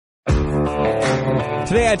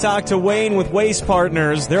Today I talked to Wayne with Waste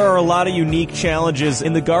Partners. There are a lot of unique challenges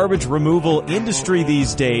in the garbage removal industry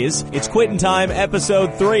these days. It's Quittin Time,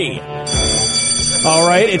 episode 3. All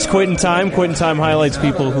right, it's Quittin Time. Quittin Time highlights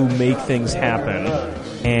people who make things happen.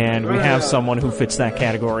 And we have someone who fits that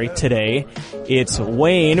category today. It's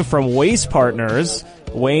Wayne from Waste Partners.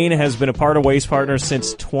 Wayne has been a part of Waste Partners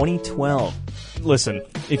since 2012. Listen,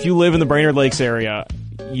 if you live in the Brainerd Lakes area,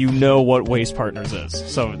 you know what Waste Partners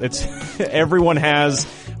is. So it's everyone has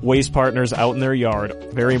Waste Partners out in their yard.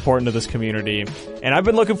 Very important to this community. And I've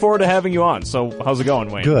been looking forward to having you on. So how's it going,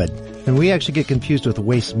 Wayne? Good. And we actually get confused with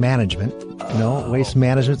waste management. Waste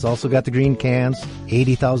management's also got the green cans,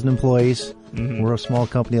 80,000 employees. Mm-hmm. We're a small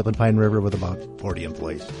company up in Pine River with about 40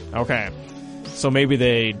 employees. Okay. So maybe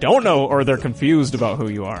they don't know or they're confused about who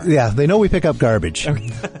you are. Yeah, they know we pick up garbage.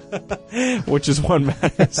 Which is what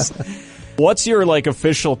matters. What's your,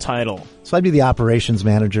 official title? So I'd be the operations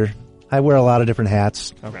manager. I wear a lot of different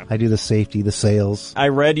hats. Okay. I do the safety, the sales. I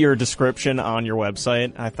read your description on your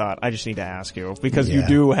website. I thought, I just need to ask you because you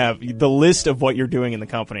do have the list of what you're doing in the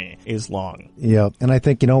company is long. Yeah. And I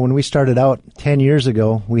think, when we started out 10 years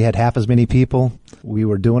ago, we had half as many people. We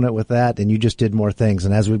were doing it with that and you just did more things.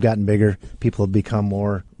 And as we've gotten bigger, people have become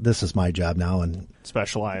more, this is my job now and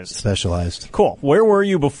Specialized. Cool. Where were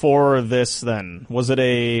you before this then? Was it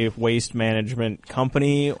a waste management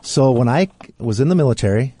company? So when I was in the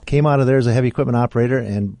military, came out of there as a heavy equipment operator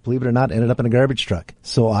and believe it or not, ended up in a garbage truck.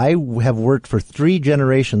 So I have worked for 3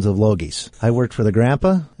 generations of Logies. I worked for the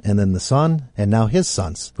grandpa and then the son and now his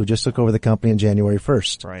sons who just took over the company on January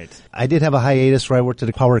 1st. Right. I did have a hiatus where I worked at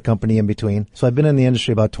a power company in between. So I've been in the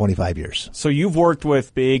industry about 25 years. So you've worked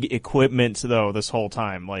with big equipment though this whole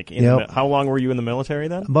time. How long were you in the military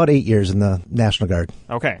then? About 8 years in the National Guard.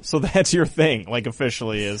 Okay. So that's your thing,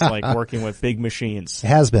 officially is working with big machines. It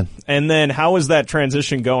has been. And then how is that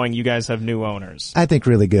transition going? You guys have new owners. I think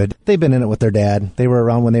really good. They've been in it with their dad. They were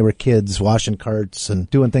around when they were kids, washing carts and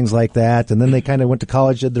doing things like that. And then they kind of went to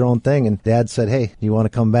college, did their own thing. And dad said, hey, you want to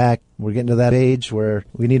come back? We're getting to that age where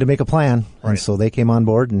we need to make a plan. Right. And so they came on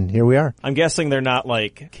board and here we are. I'm guessing they're not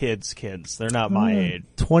kids. They're not my age.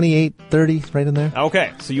 28, 30, right in there.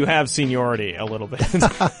 Okay. So you have seniority a little bit.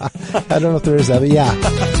 I don't know if there is that, but yeah.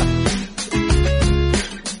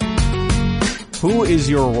 Who is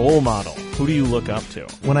your role model? Who do you look up to?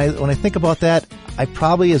 When I think about that, I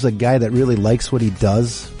probably is a guy that really likes what he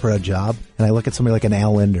does for a job. And I look at somebody like an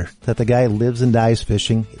Al Linder, that the guy lives and dies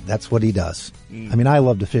fishing. That's what he does. I mean, I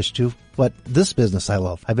love to fish too, but this business I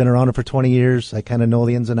love. I've been around it for 20 years. I kind of know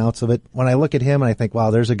the ins and outs of it. When I look at him and I think, wow,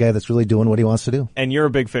 there's a guy that's really doing what he wants to do. And you're a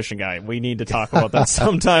big fishing guy. We need to talk about that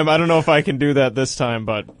sometime. I don't know if I can do that this time,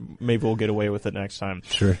 but maybe we'll get away with it next time.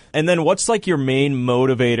 Sure. And then what's your main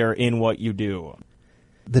motivator in what you do?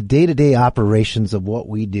 The day-to-day operations of what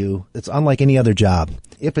we do, it's unlike any other job.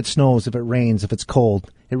 If it snows, if it rains, if it's cold,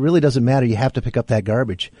 it really doesn't matter. You have to pick up that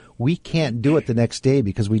garbage. We can't do it the next day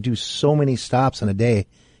because we do so many stops in a day.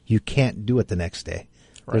 You can't do it the next day.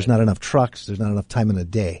 Right. There's not enough trucks. There's not enough time in a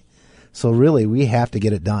day. So really, we have to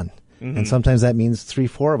get it done. Mm-hmm. And sometimes that means 3,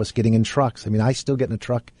 4 of us getting in trucks. I mean, I still get in a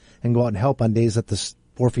truck and go out and help on days that the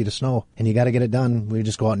 4 feet of snow, and you got to get it done. We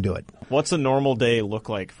just go out and do it. What's a normal day look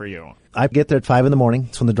like for you? I get there at 5 in the morning.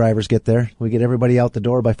 That's when the drivers get there. We get everybody out the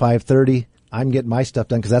door by 5:30. I'm getting my stuff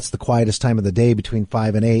done because that's the quietest time of the day between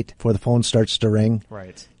 5 and 8 before the phone starts to ring.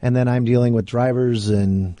 Right. And then I'm dealing with drivers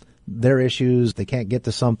and their issues. They can't get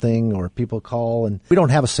to something or people call, and we don't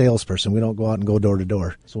have a salesperson. We don't go out and go door to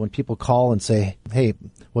door. So when people call and say, hey,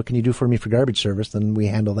 what can you do for me for garbage service? Then we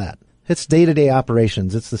handle that. It's day-to-day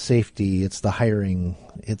operations. It's the safety. It's the hiring.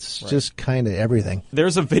 It's just kind of everything.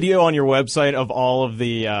 There's a video on your website of all of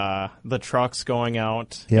the trucks going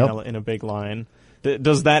out in a big line.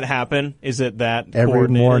 Does that happen? Is it that every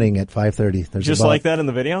morning at 5:30? There's just like that in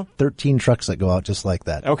the video? 13 trucks that go out just like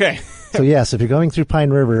that. Okay. So yes, if you're going through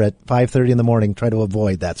Pine River at 5:30 in the morning, try to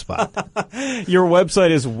avoid that spot. Your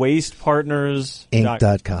website is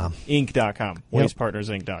wastepartnersinc.com. Inc.com.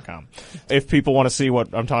 Wastepartnersinc.com. If people want to see what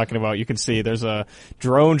I'm talking about, you can see there's a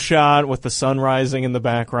drone shot with the sun rising in the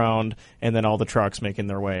background and then all the trucks making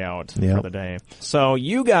their way out for the day. So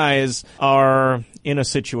you guys are in a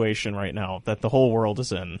situation right now that the whole world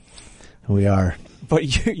is in. We are.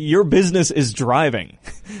 But your business is driving.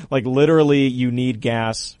 Literally, you need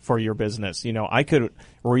gas for your business. I could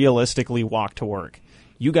realistically walk to work.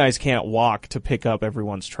 You guys can't walk to pick up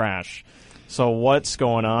everyone's trash. So what's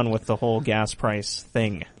going on with the whole gas price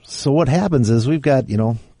thing? So what happens is we've got,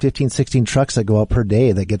 15, 16 trucks that go out per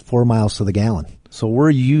day that get 4 miles to the gallon. So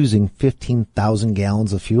we're using 15,000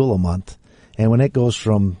 gallons of fuel a month. And when it goes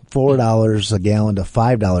from $4 a gallon to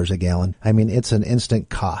 $5 a gallon, I mean, it's an instant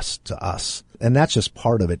cost to us. And that's just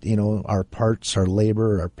part of it. You know, our parts, our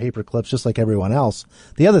labor, our paper clips, just like everyone else.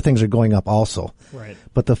 The other things are going up also. Right.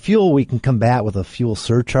 But the fuel we can combat with a fuel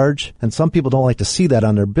surcharge. And some people don't like to see that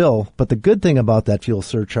on their bill. But the good thing about that fuel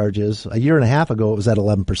surcharge is a year and a half ago, it was at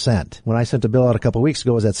 11%. When I sent a bill out a couple of weeks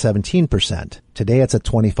ago, it was at 17%. Today, it's at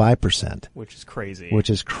 25%. Which is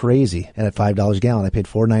crazy. And at $5 a gallon, I paid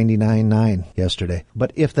 $4.99.9 yesterday.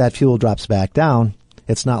 But if that fuel drops back down,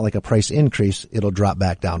 it's not like a price increase. It'll drop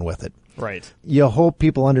back down with it. Right. You hope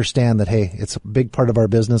people understand that, hey, it's a big part of our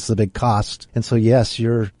business, a big cost. And so, yes,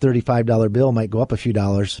 your $35 bill might go up a few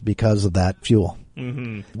dollars because of that fuel.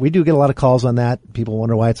 Mm-hmm. We do get a lot of calls on that. People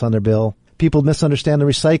wonder why it's on their bill. People misunderstand the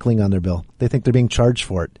recycling on their bill. They think they're being charged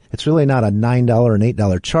for it. It's really not a $9 or an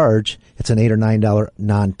 $8 charge. It's an $8 or $9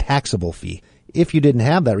 non-taxable fee. If you didn't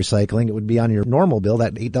have that recycling, it would be on your normal bill.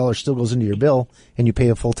 That $8 still goes into your bill, and you pay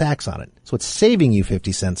a full tax on it. So it's saving you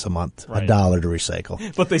 50 cents a month, right. $1 to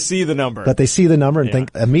recycle. But they see the number. And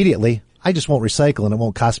think immediately, I just won't recycle, and it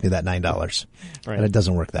won't cost me that $9. Right. And it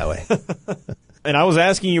doesn't work that way. And I was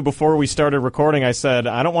asking you before we started recording, I said,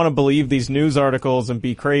 I don't want to believe these news articles and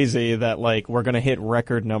be crazy that, like, we're going to hit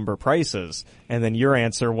record number prices. And then your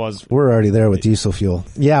answer was... We're already there with diesel fuel.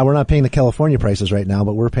 Yeah, we're not paying the California prices right now,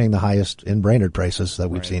 but we're paying the highest in Brainerd prices that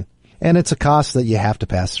we've seen. And it's a cost that you have to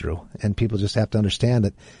pass through. And people just have to understand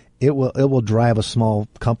that it will drive a small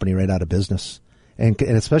company right out of business. And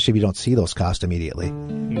especially if you don't see those costs immediately,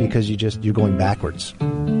 because you're going backwards.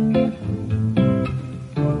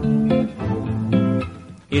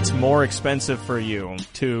 It's more expensive for you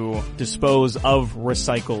to dispose of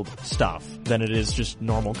recycled stuff than it is just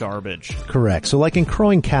normal garbage. Correct. So like in Crow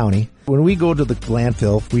Wing County, when we go to the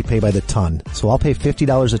landfill, we pay by the ton. So I'll pay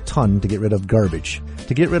 $50 a ton to get rid of garbage.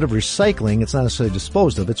 To get rid of recycling, it's not necessarily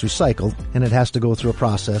disposed of, it's recycled, and it has to go through a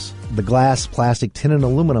process. The glass, plastic, tin, and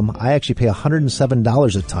aluminum, I actually pay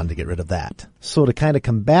 $107 a ton to get rid of that. So to kind of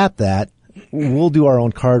combat that, we'll do our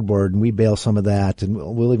own cardboard, and we bale some of that, and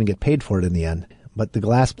we'll even get paid for it in the end. But the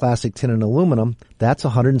glass, plastic, tin, and aluminum, that's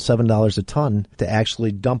 $107 a ton to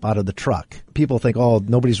actually dump out of the truck. People think, oh,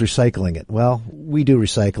 nobody's recycling it. Well, we do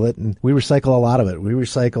recycle it, and we recycle a lot of it. We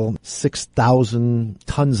recycle 6,000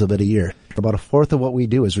 tons of it a year. About a fourth of what we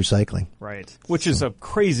do is recycling. Right. Which is a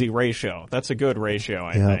crazy ratio. That's a good ratio,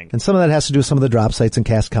 I think. And some of that has to do with some of the drop sites in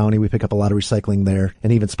Cass County. We pick up a lot of recycling there,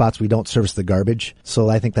 and even spots we don't service the garbage. So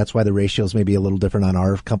I think that's why the ratios may be a little different on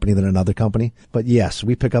our company than another company. But yes,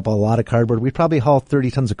 we pick up a lot of cardboard. We probably haul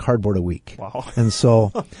 30 tons of cardboard a week. Wow. And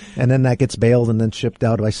so, and then that gets baled and then shipped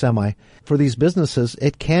out by semi. For these businesses,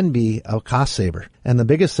 it can be a cost saver. And the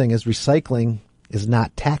biggest thing is recycling is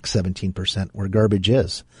not taxed 17% where garbage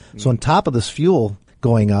is. So on top of this fuel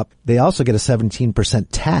going up, they also get a 17%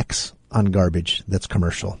 tax on garbage that's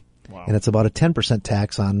commercial. Wow. And it's about a 10%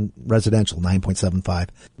 tax on residential, 9.75.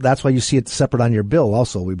 That's why you see it separate on your bill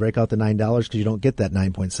also. We break out the $9 because you don't get that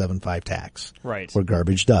 9.75 tax. Right. Where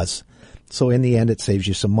garbage does. So in the end, it saves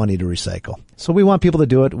you some money to recycle. So we want people to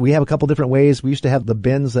do it. We have a couple different ways. We used to have the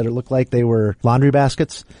bins that looked like they were laundry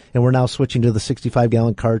baskets, and we're now switching to the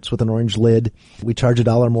 65-gallon carts with an orange lid. We charge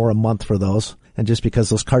 $1 more a month for those. And just because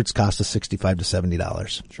those carts cost us $65 to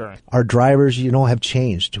 $70. Sure. Our drivers, have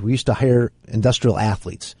changed. We used to hire industrial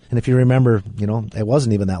athletes. And if you remember, it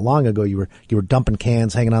wasn't even that long ago, you were dumping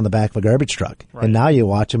cans hanging on the back of a garbage truck. Right. And now you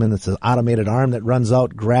watch them and it's an automated arm that runs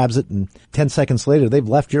out, grabs it, and 10 seconds later, they've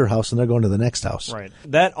left your house and they're going to the next house. Right.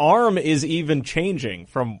 That arm is even changing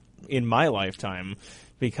from in my lifetime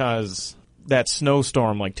because that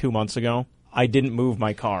snowstorm like 2 months ago, I didn't move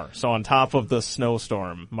my car. So on top of the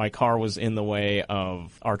snowstorm, my car was in the way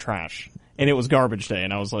of our trash. And it was garbage day.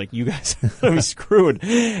 And I was like, you guys are going to be screwed.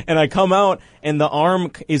 And I come out and the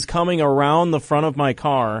arm is coming around the front of my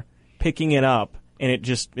car, picking it up. And it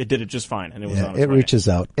did it just fine. And it was on its way. Reaches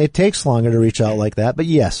out. It takes longer to reach out like that. But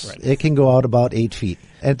yes, right. It can go out about 8 feet.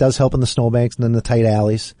 And it does help in the snowbanks and in the tight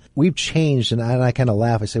alleys. We've changed, and I kind of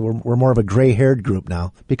laugh. I say we're more of a gray-haired group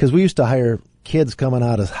now because we used to hire kids coming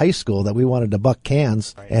out of high school that we wanted to buck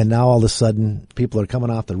cans, right. And now all of a sudden people are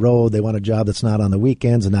coming off the road. They want a job that's not on the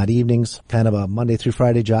weekends and not evenings, kind of a Monday through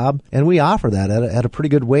Friday job, and we offer that at a pretty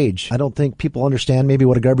good wage. I don't think people understand maybe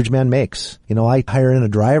what a garbage man makes. I hire in a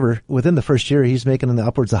driver. Within the first year, he's making in the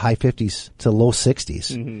upwards of high 50s to low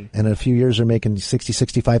 60s, and in a few years they're making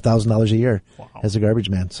 $65,000 a year as a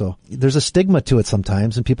garbage man. So there's a stigma to it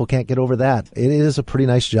sometimes, and people can't get over that. It is a pretty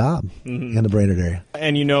nice job in the Brainerd area.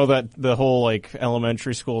 And that the whole like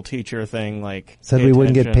elementary school teacher thing, like Said pay we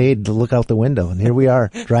wouldn't get attention. paid to look out the window, and here we are,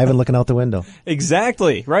 driving, looking out the window.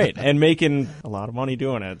 Exactly, right, and making a lot of money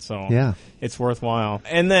doing it, so Yeah. it's worthwhile.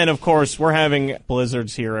 And then, of course, we're having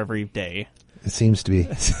blizzards here every day. It seems to be.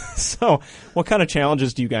 So what kind of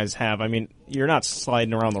challenges do you guys have? I mean, you're not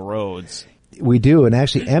sliding around the roads. We do, and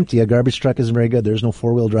actually empty, a garbage truck isn't very good. There's no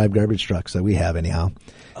four-wheel drive garbage trucks that we have anyhow.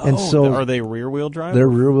 And so are they rear-wheel drive? they're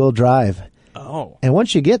rear-wheel drive. Oh. And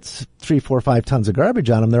once you get 3, 4, 5 tons of garbage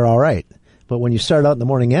on them, they're all right. But when you start out in the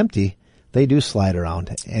morning empty, they do slide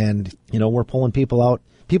around. And, we're pulling people out.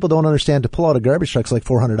 People don't understand to pull out a garbage truck's like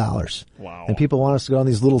 $400. Wow. And people want us to go on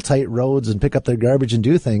these little tight roads and pick up their garbage and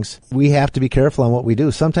do things. We have to be careful on what we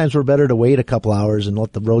do. Sometimes we're better to wait a couple hours and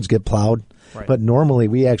let the roads get plowed. Right. But normally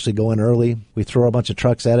we actually go in early. We throw a bunch of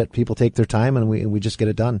trucks at it. People take their time and we just get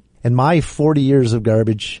it done. In my 40 years of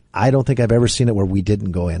garbage, I don't think I've ever seen it where we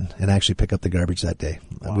didn't go in and actually pick up the garbage that day.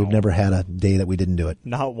 Wow. We've never had a day that we didn't do it.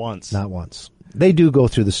 Not once. Not once. They do go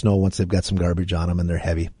through the snow once they've got some garbage on them and they're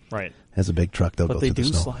heavy. Right. As a big truck, they'll But go they through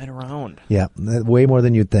the do snow. slide around. Yeah, way more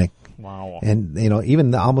than you'd think. Wow. And,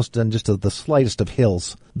 even almost on just the slightest of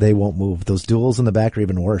hills, they won't move. Those duals in the back are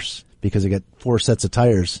even worse because they get 4 sets of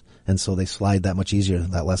tires, and so they slide that much easier,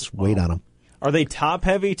 that less weight on them. Are they top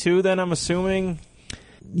heavy too, then, I'm assuming?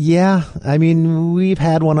 Yeah, I mean, we've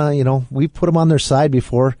had one on, we've put them on their side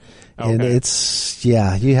before, and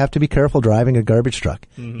Okay. you have to be careful driving a garbage truck.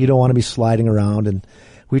 Mm-hmm. You don't want to be sliding around, and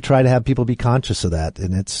we try to have people be conscious of that,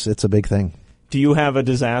 and it's a big thing. Do you have a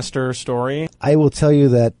disaster story? I will tell you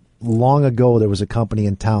that long ago there was a company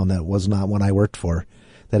in town that was not one I worked for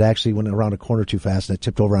that actually went around a corner too fast and it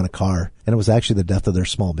tipped over on a car, and it was actually the death of their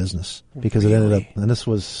small business because it ended up, and this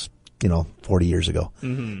was 40 years ago.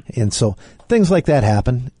 Mm-hmm. And so things like that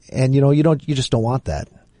happen, and you just don't want that.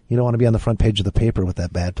 You don't want to be on the front page of the paper with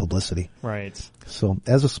that bad publicity. Right. So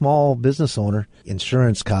as a small business owner,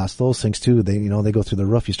 insurance costs, those things too, they go through the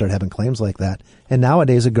roof. You start having claims like that. And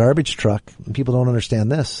nowadays a garbage truck, and people don't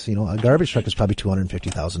understand this, a garbage truck is probably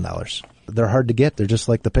 $250,000. They're hard to get. They're just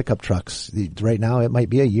like the pickup trucks. Right now it might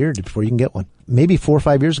be a year before you can get one. Maybe 4 or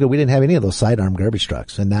 5 years ago we didn't have any of those sidearm garbage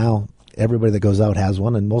trucks. And now everybody that goes out has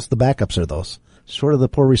one, and most of the backups are those. Sort of the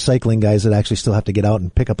poor recycling guys that actually still have to get out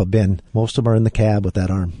and pick up a bin. Most of them are in the cab with that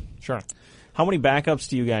arm. Sure. How many backups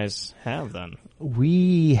do you guys have then?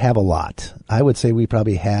 We have a lot. I would say we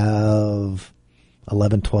probably have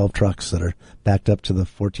 11, 12 trucks that are backed up to the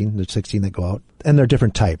 14 to 16 that go out. And they're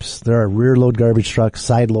different types. There are rear load garbage trucks,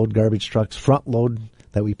 side load garbage trucks, front load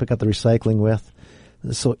that we pick up the recycling with.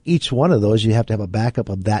 So each one of those, you have to have a backup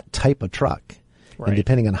of that type of truck. Right. And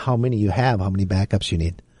depending on how many you have, how many backups you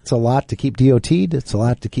need. It's a lot to keep DOT'd. It's a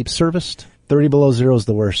lot to keep serviced. 30 below zero is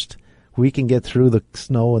the worst. We can get through the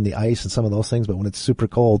snow and the ice and some of those things, but when it's super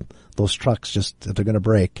cold, those trucks if they're going to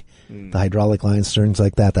break, the hydraulic lines, sterns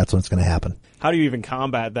like that, that's when it's going to happen. How do you even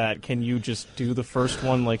combat that? Can you just do the first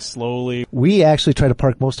one like slowly? We actually try to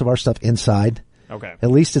park most of our stuff inside. Okay. At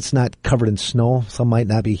least it's not covered in snow. Some might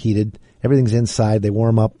not be heated. Everything's inside. They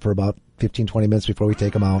warm up for about 15, 20 minutes before we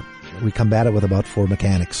take them out. We combat it with about 4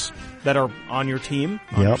 mechanics. That are on your team,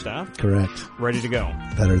 on your staff? Correct. Ready to go.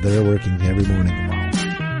 That are there working every morning. Wow.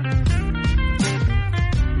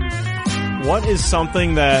 What is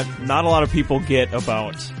something that not a lot of people get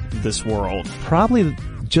about this world? Probably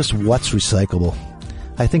just what's recyclable.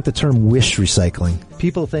 I think the term wish recycling.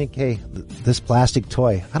 People think, hey, this plastic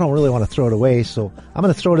toy, I don't really want to throw it away, so I'm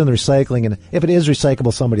going to throw it in the recycling, and if it is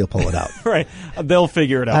recyclable, somebody will pull it out. Right. They'll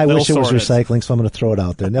figure it out. I They'll wish it was sort recycling, so I'm going to throw it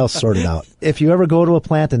out there, and they'll sort it out. If you ever go to a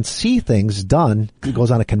plant and see things done, it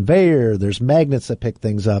goes on a conveyor, there's magnets that pick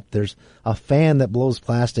things up, there's a fan that blows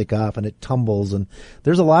plastic off and it tumbles, and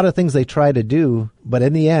there's a lot of things they try to do, but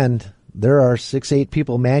in the end, there are 6, 8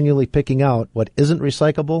 people manually picking out what isn't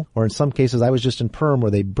recyclable, or in some cases, I was just in Perm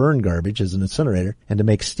where they burn garbage as an incinerator and to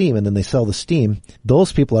make steam, and then they sell the steam.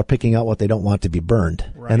 Those people are picking out what they don't want to be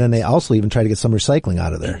burned. Right. And then they also even try to get some recycling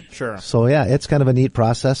out of there. Sure. So yeah, it's kind of a neat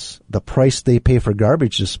process. The price they pay for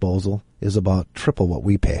garbage disposal is about triple what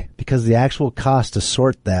we pay, because the actual cost to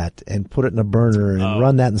sort that and put it in a burner and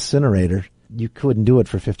run that incinerator, you couldn't do it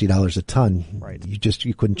for $50 a ton. Right.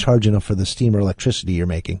 You couldn't charge enough for the steam or electricity you're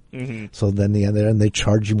making. Mm-hmm. So then they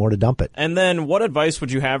charge you more to dump it. And then what advice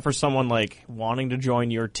would you have for someone like wanting to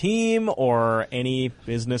join your team or any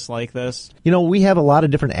business like this? We have a lot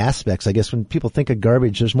of different aspects. I guess when people think of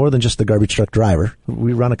garbage, there's more than just the garbage truck driver.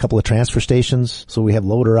 We run a couple of transfer stations. So we have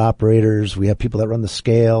loader operators. We have people that run the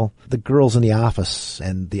scale. The girls in the office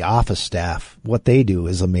and the office staff, what they do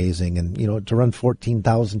is amazing. And, to run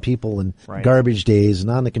 14,000 people and garbage days and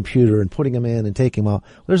on the computer and putting them in and taking them out.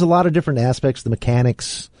 There's a lot of different aspects, the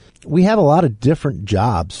mechanics. we have a lot of different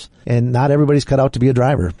jobs, and not everybody's cut out to be a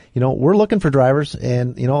driver. We're looking for drivers,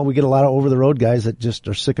 and, we get a lot of over-the-road guys that just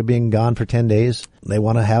are sick of being gone for 10 days. They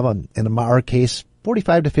want to have, in our case,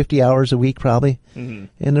 45 to 50 hours a week probably. Mm-hmm.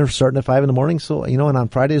 And they're starting at 5 in the morning. So, and on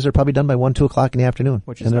Fridays they're probably done by 1, 2 o'clock in the afternoon.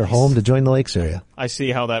 Which is and they're nice. home to join the lakes area. I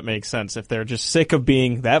see how that makes sense. If they're just sick of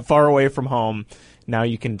being that far away from home, now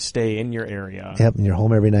you can stay in your area. Yep, and you're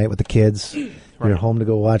home every night with the kids. Right. You're home to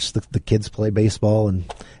go watch the kids play baseball and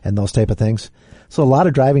those type of things. So a lot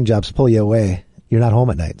of driving jobs pull you away. You're not home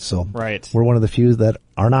at night. So right. We're one of the few that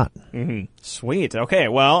are not. Mm-hmm. Sweet. Okay,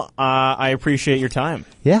 well, I appreciate your time.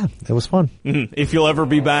 Yeah, it was fun. Mm-hmm. If you'll ever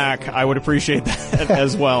be back, I would appreciate that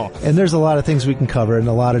as well. And there's a lot of things we can cover in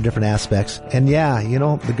a lot of different aspects. And yeah,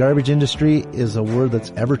 the garbage industry is a word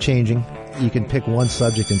that's ever changing. You can pick one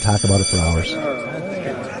subject and talk about it for hours.